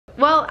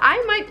Well,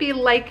 I might be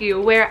like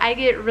you, where I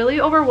get really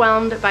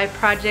overwhelmed by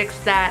projects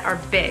that are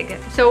big.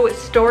 So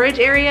storage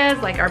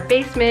areas like our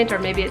basement, or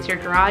maybe it's your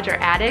garage or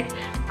attic,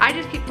 I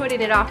just keep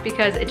putting it off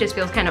because it just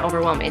feels kind of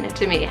overwhelming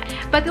to me.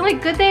 But the only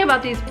good thing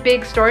about these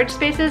big storage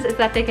spaces is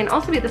that they can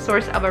also be the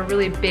source of a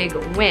really big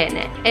win.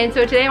 And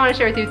so today I want to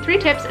share with you 3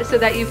 tips so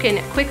that you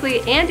can quickly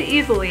and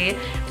easily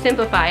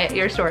simplify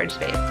your storage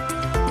space.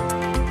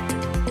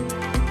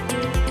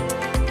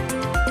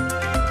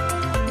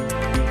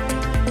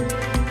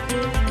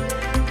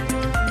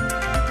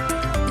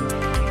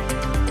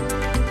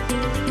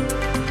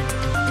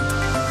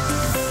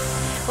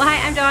 Well,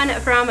 hi, I'm Dawn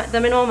from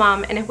The Minimal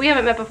Mom, and if we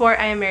haven't met before,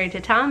 I am married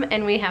to Tom,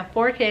 and we have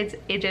 4 kids,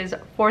 ages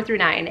 4 through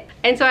 9.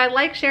 And so I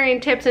like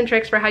sharing tips and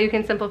tricks for how you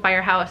can simplify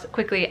your house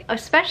quickly,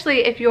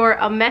 especially if you're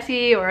a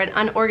messy or an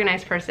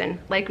unorganized person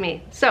like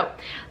me. So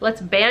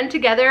let's band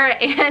together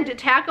and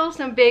tackle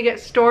some big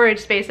storage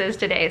spaces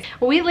today.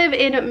 We live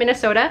in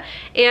Minnesota,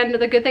 and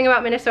the good thing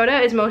about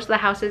Minnesota is most of the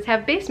houses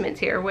have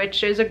basements here,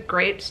 which is a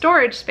great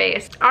storage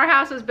space. Our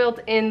house was built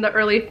in the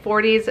early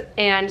 40s,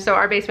 and so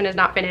our basement is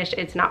not finished.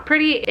 It's not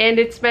pretty, and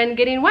it's been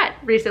getting wet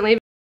recently.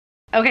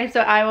 Okay,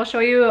 so I will show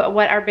you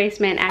what our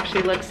basement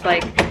actually looks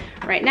like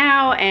right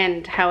now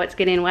and how it's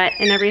getting wet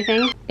and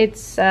everything.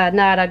 It's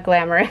not a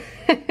glamorous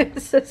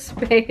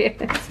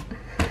space.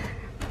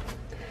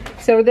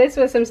 So this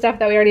was some stuff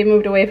that we already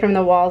moved away from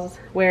the walls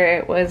where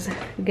it was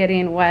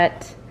getting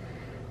wet.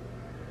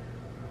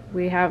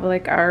 We have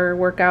like our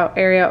workout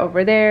area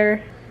over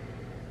there.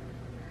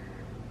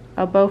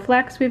 A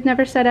Bowflex we've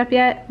never set up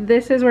yet.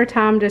 This is where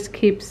Tom just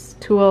keeps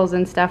tools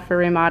and stuff for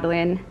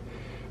remodeling.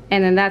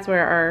 And then that's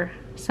where our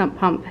sump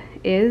pump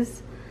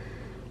is.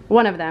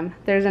 One of them.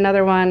 There's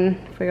another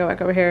one, if we go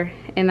back over here,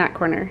 in that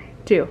corner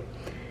too.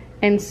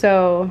 And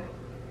so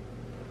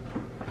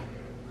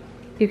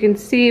you can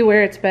see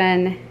where it's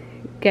been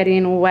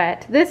getting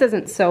wet. This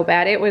isn't so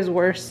bad. It was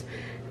worse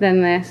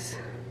than this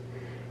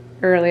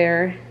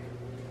earlier.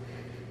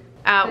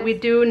 We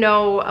do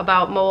know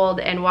about mold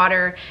and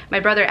water. My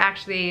brother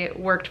actually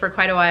worked for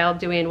quite a while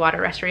doing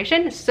water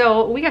restoration,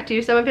 so we got to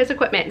use some of his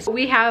equipment.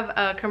 We have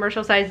a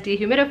commercial-sized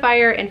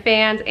dehumidifier and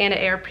fans and an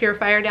air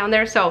purifier down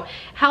there, so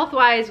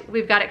health-wise,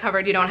 we've got it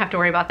covered. You don't have to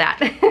worry about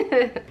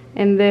that.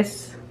 And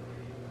this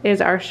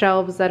is our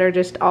shelves that are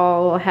just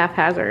all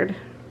haphazard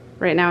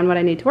right now and what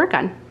I need to work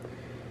on.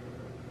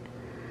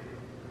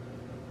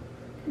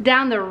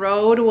 Down the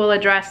road, we'll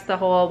address the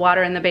whole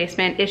water in the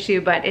basement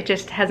issue, but it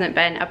just hasn't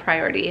been a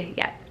priority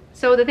yet.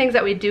 So the things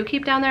that we do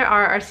keep down there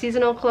are our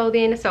seasonal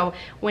clothing, so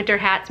winter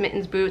hats,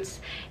 mittens, boots,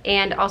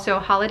 and also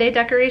holiday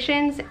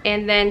decorations,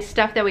 and then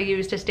stuff that we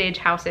use to stage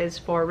houses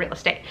for real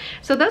estate.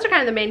 So those are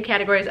kind of the main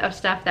categories of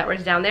stuff that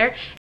was down there.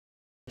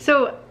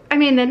 So, I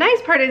mean, the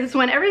nice part is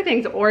when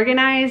everything's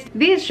organized,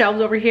 these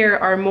shelves over here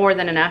are more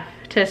than enough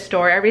to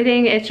store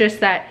everything. It's just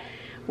that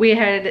we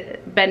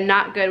had been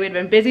not good. We'd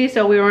been busy,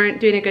 so we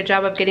weren't doing a good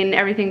job of getting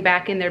everything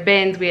back in their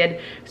bins. We had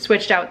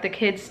switched out the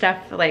kids'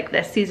 stuff, like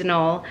the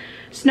seasonal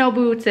snow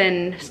boots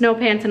and snow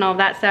pants and all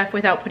that stuff,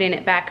 without putting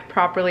it back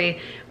properly.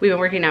 We've been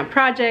working on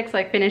projects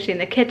like finishing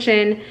the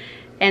kitchen,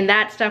 and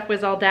that stuff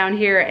was all down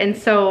here, and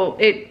so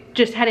it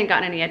just hadn't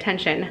gotten any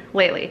attention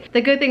lately.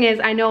 The good thing is,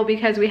 I know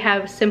because we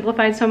have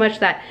simplified so much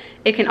that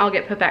it can all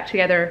get put back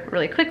together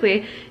really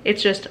quickly.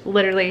 It's just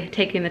literally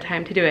taking the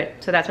time to do it.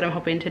 So that's what I'm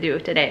hoping to do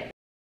today.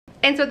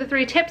 And so the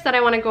 3 tips that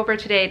I want to go over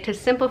today to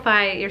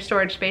simplify your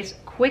storage space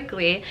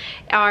quickly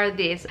are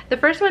these. The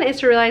first one is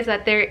to realize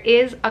that there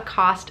is a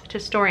cost to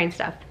storing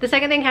stuff. The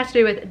second thing has to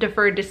do with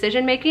deferred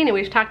decision making, and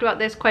we've talked about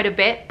this quite a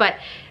bit, but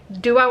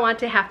do I want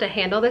to have to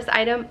handle this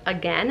item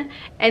again?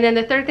 And then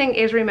the third thing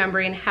is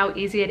remembering how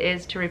easy it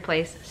is to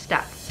replace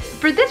stuff.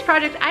 For this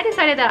project, I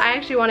decided that I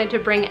actually wanted to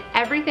bring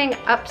everything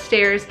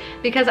upstairs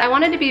because I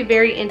wanted to be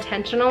very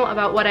intentional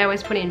about what I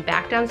was putting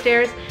back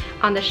downstairs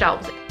on the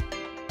shelves.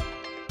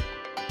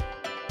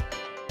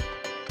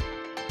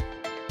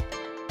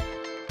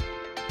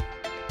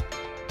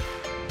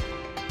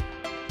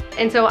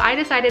 And so I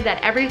decided that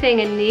everything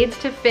needs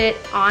to fit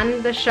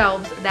on the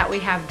shelves that we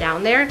have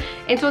down there.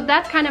 And so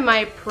that's kind of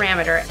my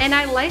parameter. And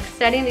I like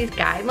setting these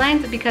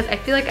guidelines because I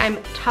feel like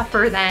I'm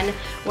tougher than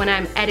when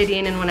I'm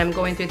editing and when I'm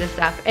going through this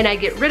stuff. And I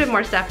get rid of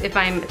more stuff if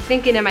I'm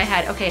thinking in my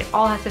head, okay, it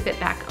all has to fit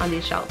back on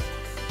these shelves.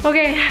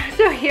 Okay,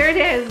 so here it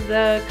is,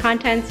 the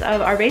contents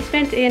of our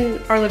basement in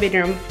our living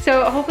room.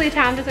 So hopefully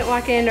Tom doesn't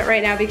walk in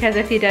right now, because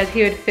if he does,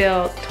 he would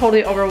feel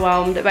totally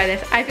overwhelmed by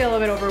this. I feel a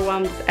little bit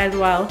overwhelmed as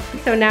well.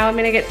 So now I'm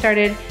gonna get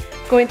started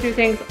going through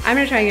things. I'm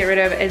gonna try and get rid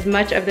of as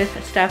much of this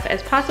stuff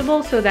as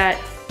possible so that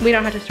we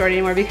don't have to store it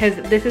anymore, because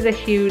this is a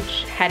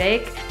huge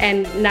headache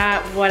and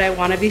not what I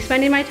wanna be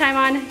spending my time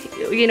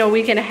on. You know,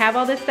 we can have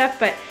all this stuff,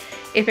 but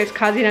if it's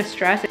causing us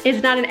stress,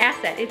 it's not an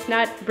asset. It's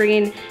not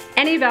bringing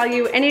any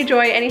value, any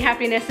joy, any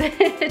happiness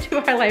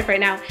to our life right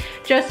now.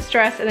 Just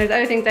stress, and there's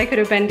other things I could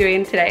have been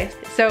doing today.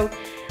 So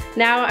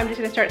now I'm just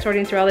gonna start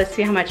sorting through all this,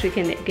 see how much we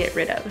can get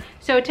rid of.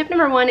 So tip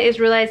number 1 is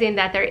realizing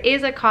that there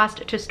is a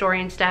cost to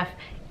storing stuff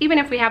even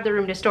if we have the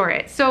room to store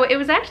it. So it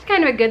was actually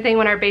kind of a good thing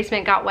when our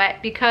basement got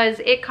wet, because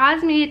it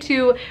caused me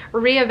to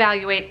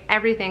reevaluate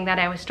everything that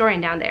I was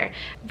storing down there.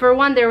 For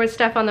one, there was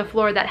stuff on the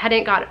floor that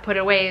hadn't got put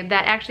away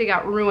that actually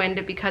got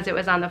ruined because it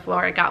was on the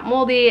floor. It got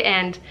moldy,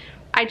 and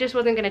I just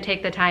wasn't gonna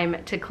take the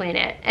time to clean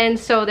it. And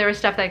so there was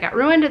stuff that got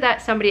ruined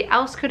that somebody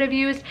else could have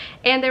used,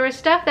 and there was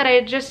stuff that I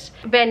had just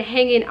been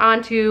hanging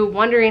on to,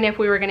 wondering if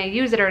we were gonna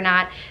use it or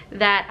not,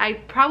 that I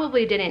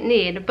probably didn't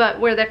need. But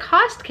where the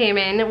cost came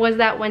in was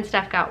that when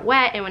stuff got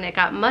wet and when it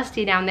got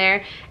musty down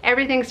there,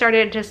 everything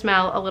started to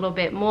smell a little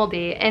bit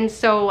moldy. And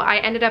so I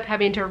ended up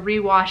having to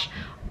rewash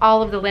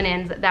all of the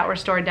linens that were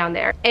stored down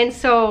there. And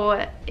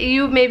so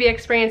you maybe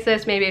experienced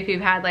this, maybe if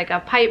you've had like a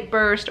pipe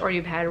burst, or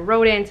you've had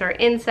rodents or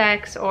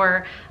insects,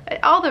 or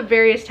all the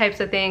various types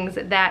of things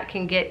that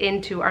can get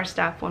into our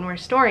stuff when we're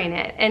storing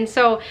it. And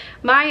so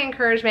my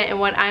encouragement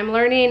and what I'm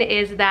learning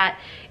is that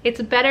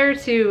it's better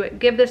to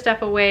give this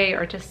stuff away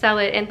or to sell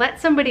it and let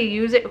somebody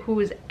use it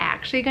who's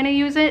actually gonna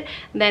use it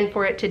than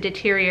for it to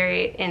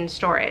deteriorate in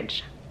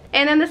storage.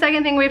 And then the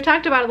second thing we've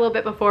talked about a little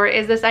bit before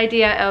is this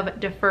idea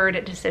of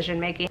deferred decision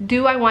making.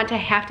 Do I want to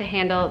have to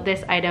handle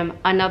this item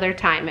another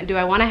time? Do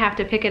I want to have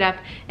to pick it up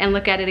and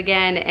look at it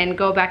again and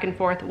go back and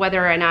forth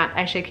whether or not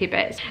I should keep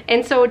it?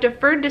 And so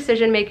deferred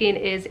decision making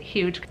is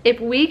huge.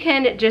 If we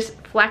can just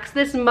flex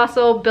this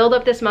muscle, build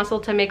up this muscle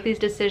to make these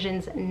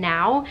decisions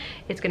now,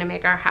 it's gonna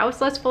make our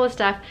house less full of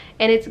stuff,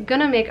 and it's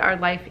gonna make our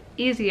life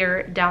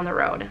easier down the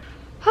road.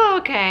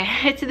 Okay,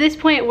 it's to this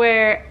point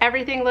where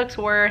everything looks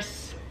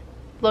worse.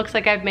 Looks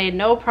like I've made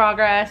no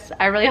progress.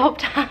 I really hope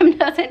Tom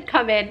doesn't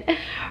come in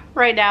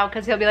right now,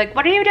 because he'll be like,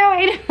 what are you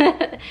doing?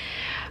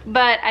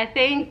 But I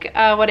think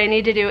what I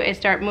need to do is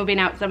start moving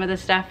out some of the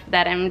stuff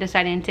that I'm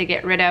deciding to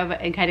get rid of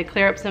and kind of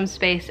clear up some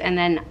space, and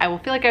then I will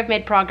feel like I've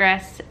made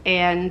progress,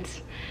 and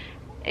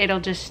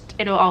it'll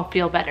all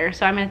feel better.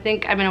 So I'm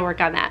gonna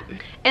work on that.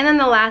 And then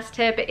the last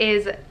tip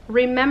is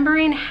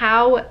remembering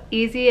how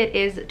easy it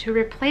is to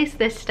replace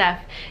this stuff.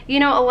 You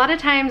know, a lot of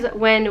times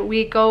when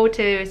we go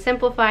to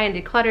simplify and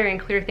declutter and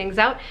clear things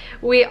out,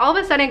 we all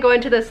of a sudden go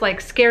into this like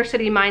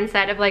scarcity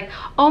mindset of like,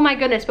 oh my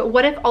goodness, but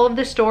what if all of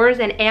the stores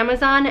and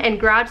Amazon and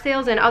garage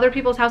sales and other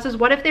people's houses,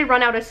 what if they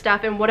run out of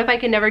stuff, and what if I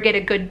can never get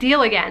a good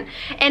deal again?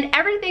 And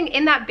everything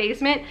in that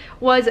basement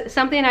was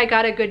something I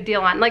got a good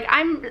deal on. Like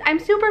I'm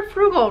super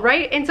frugal,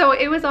 right? And so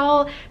it was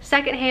all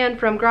secondhand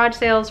from garage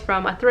sales,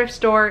 from a thrift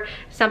store,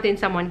 something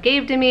someone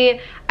gave to me.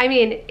 I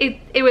mean,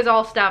 it was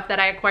all stuff that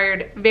I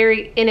acquired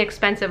very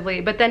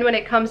inexpensively, but then when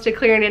it comes to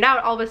clearing it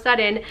out, all of a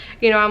sudden,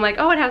 you know, I'm like,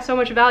 oh, it has so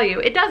much value.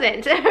 It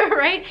doesn't,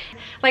 right?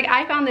 Like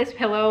I found this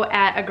pillow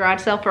at a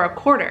garage sale for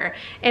 $1,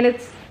 and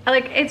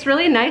it's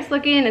really nice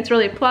looking, it's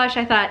really plush.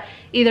 I thought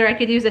either I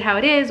could use it how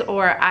it is,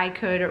 or I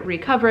could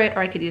recover it, or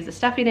I could use the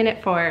stuffing in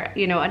it for,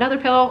 you know, another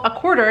pillow.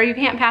 $1, you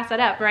can't pass that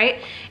up,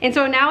 right? And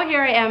so now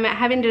here I am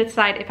having to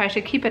decide if I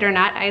should keep it or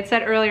not. I had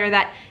said earlier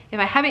that if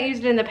I haven't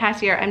used it in the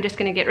past year, I'm just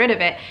gonna get rid of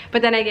it.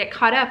 But then I get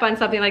caught up on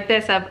something like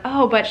this of,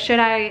 oh, but should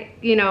I,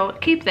 you know,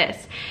 keep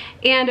this?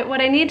 And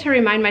what I need to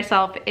remind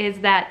myself is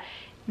that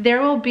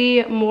there will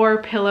be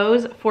more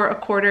pillows for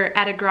 $1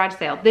 at a garage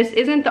sale. This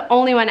isn't the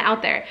only one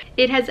out there.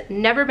 It has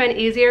never been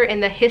easier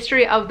in the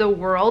history of the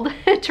world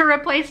to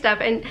replace stuff.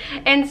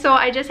 And so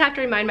I just have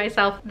to remind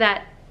myself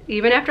that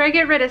even after I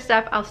get rid of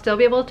stuff, I'll still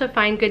be able to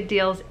find good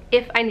deals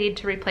if I need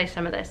to replace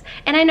some of this.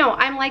 And I know,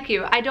 I'm like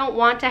you, I don't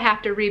want to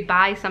have to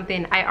rebuy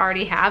something I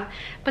already have,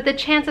 but the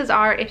chances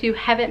are if you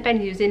haven't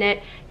been using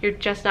it, you're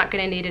just not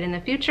gonna need it in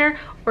the future,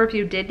 or if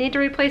you did need to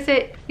replace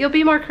it, you'll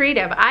be more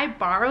creative. I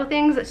borrow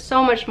things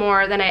so much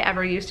more than I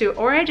ever used to,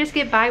 or I just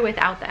get by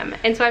without them.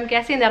 And so I'm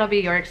guessing that'll be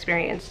your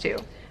experience too.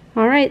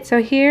 All right,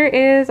 so here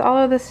is all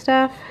of the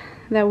stuff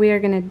that we are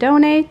gonna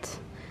donate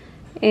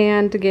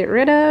and to get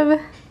rid of.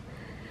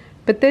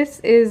 But this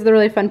is the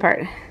really fun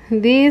part.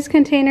 These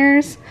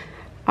containers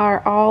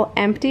are all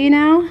empty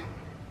now.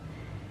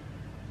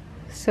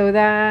 So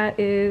that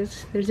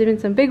is, there's even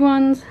some big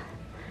ones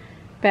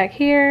back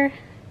here.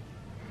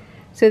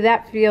 So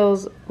that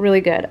feels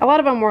really good. A lot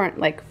of them weren't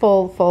like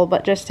full,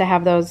 but just to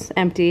have those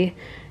empty.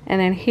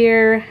 And then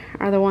here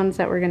are the ones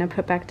that we're gonna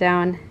put back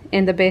down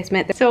in the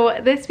basement. So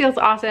this feels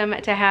awesome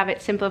to have it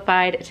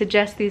simplified to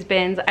just these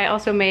bins. I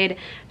also made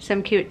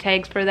some cute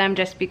tags for them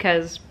just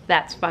because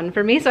that's fun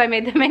for me. So I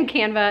made them in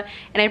Canva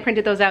and I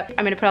printed those out.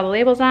 I'm gonna put all the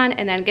labels on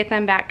and then get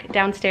them back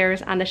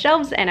downstairs on the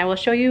shelves, and I will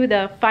show you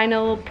the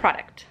final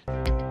product.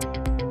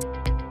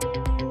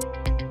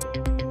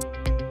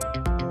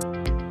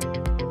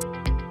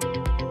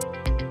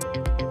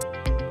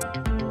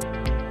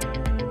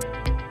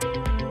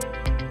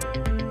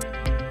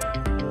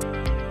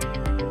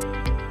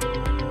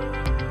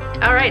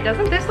 All right,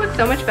 doesn't this look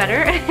so much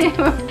better?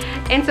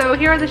 And so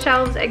here are the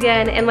shelves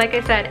again, and like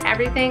I said,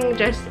 everything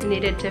just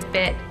needed to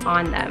fit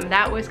on them.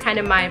 That was kind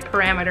of my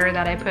parameter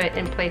that I put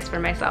in place for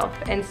myself.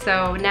 And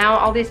so now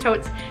all these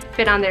totes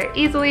fit on there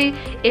easily.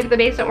 If the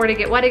basement were to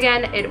get wet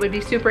again, it would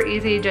be super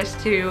easy just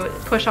to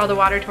push all the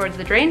water towards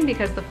the drain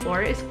because the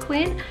floor is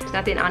clean. There's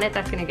nothing on it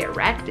that's gonna get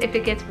wrecked if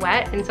it gets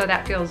wet, and so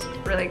that feels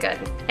really good.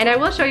 And I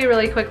will show you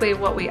really quickly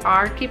what we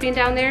are keeping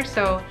down there.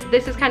 So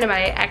this is kind of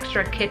my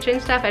extra kitchen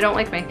stuff. I don't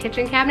like my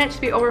kitchen cabinets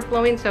to be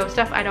overflowing, so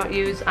stuff I don't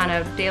use on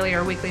a daily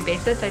or weekly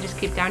basis, I just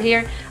keep down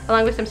here,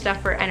 along with some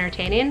stuff for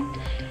entertaining.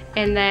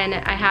 And then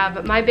I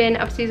have my bin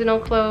of seasonal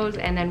clothes,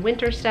 and then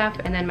winter stuff,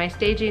 and then my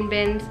staging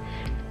bins.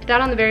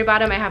 Down on the very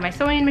bottom I have my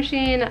sewing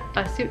machine,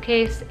 a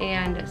suitcase,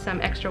 and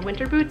some extra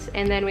winter boots.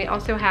 And then we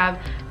also have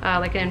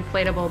like an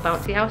inflatable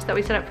bouncy house that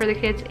we set up for the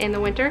kids in the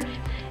winter.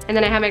 And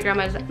then I have my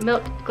grandma's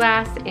milk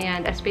glass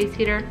and a space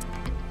heater.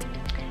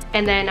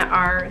 And then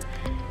our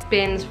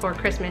bins for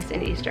Christmas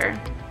and Easter.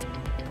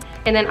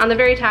 And then on the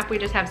very top, we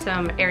just have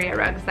some area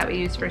rugs that we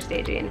use for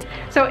staging.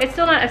 So it's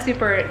still not a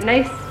super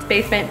nice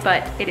basement,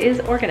 but it is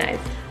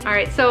organized. All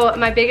right, so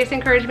my biggest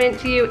encouragement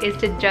to you is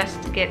to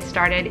just get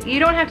started. You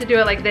don't have to do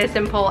it like this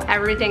and pull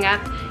everything up.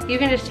 You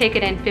can just take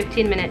it in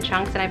 15-minute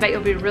chunks, and I bet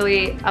you'll be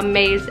really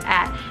amazed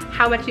at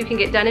how much you can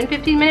get done in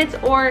 15 minutes,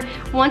 or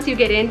once you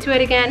get into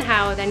it again,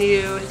 how then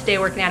you stay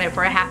working at it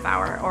for a half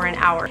hour or an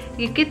hour.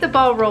 You get the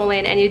ball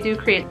rolling and you do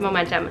create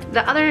momentum.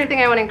 The other thing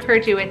I want to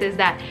encourage you with is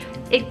that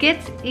it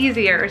gets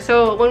easier.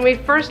 So when we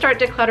first start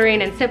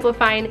decluttering and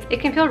simplifying,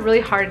 it can feel really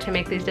hard to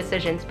make these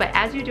decisions. But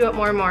as you do it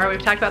more and more,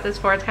 we've talked about this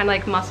before, it's kind of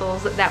like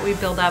muscles that we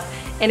build up,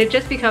 and it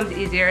just becomes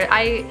easier.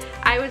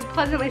 I was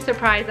pleasantly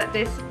surprised that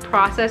this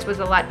process was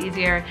a lot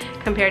easier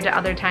compared to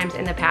other times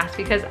in the past,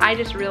 because I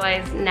just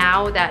realized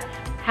now that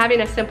having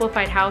a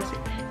simplified house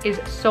is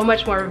so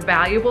much more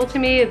valuable to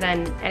me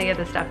than any of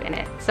the stuff in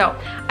it. So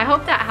I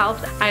hope that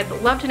helps. I'd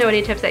love to know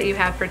any tips that you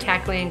have for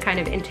tackling kind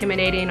of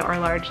intimidating or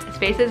large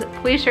spaces.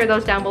 Please share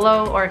those down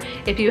below, or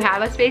if you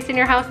have a space in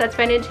your house that's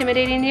been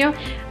intimidating you,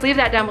 leave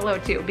that down below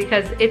too,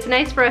 because it's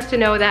nice for us to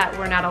know that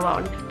we're not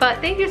alone. But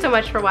thank you so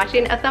much for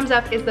watching. A thumbs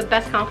up is the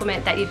best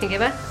compliment that you can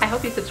give us. I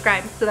hope you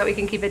subscribe so that we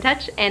can keep in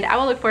touch, and I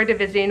will look forward to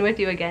visiting with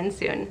you again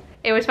soon.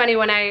 It was funny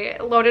when I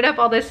loaded up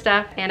all this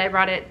stuff and I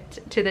brought it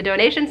to the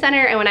donation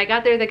center, and when I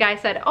got there, the guy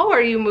said, "Oh,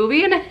 are you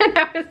moving?" And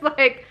I was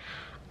like,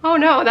 oh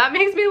no, that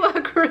makes me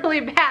look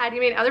really bad. You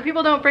mean other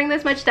people don't bring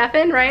this much stuff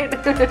in, right?